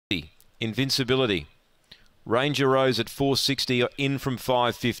Invincibility. Ranger Rose at 460 in from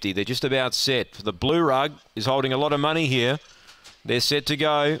 550. They're just about set. The Blue Rug is holding a lot of money here. They're set to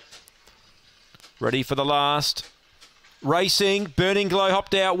go. Ready for the last. Racing, Burning Glow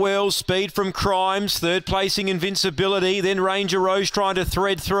hopped out well. Speed from Crimes, third placing Invincibility. Then Ranger Rose trying to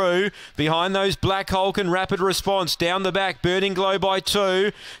thread through. Behind those Black Hulk and Rapid Response. Down the back, Burning Glow by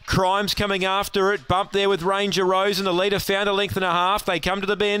 2. Crimes coming after it. Bump there with Ranger Rose and the leader found a length and a half. They come to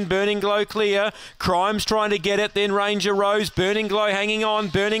the bend. Burning Glow clear. Crimes trying to get it. Then Ranger Rose. Burning Glow hanging on.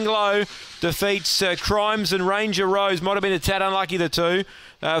 Burning Glow defeats Crimes and Ranger Rose. Might have been a tad unlucky, the two.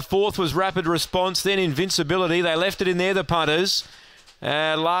 Fourth was Rapid Response, then Invincibility. They left it in there, the punters.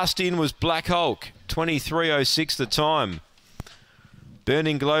 Last in was Black Hulk, 23.06 the time.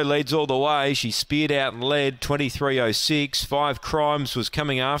 Burning Glow leads all the way. She speared out and led, 23.06. 5 Crimes was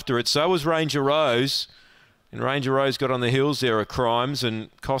coming after it. So was Ranger Rose. And Ranger Rose got on the heels there of Crimes and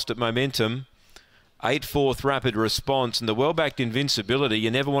cost it momentum. 8 fourth Rapid Response. And the well-backed Invincibility, you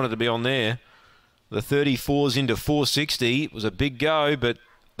never wanted to be on there. The 34's into 460. It was a big go, but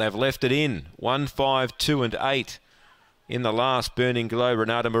they've left it in. 1, 5, 2 and 8 in the last. Burning Glow,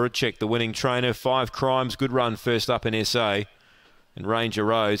 Renata Maricek, the winning trainer. 5 Crimes, good run first up in SA. And Ranger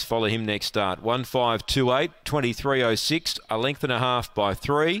Rose, follow him next start. 1, 5, 2, 8, 23.06, a length and a half by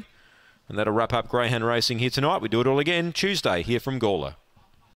 3. And that'll wrap up Greyhound Racing here tonight. We do it all again Tuesday here from Gawler.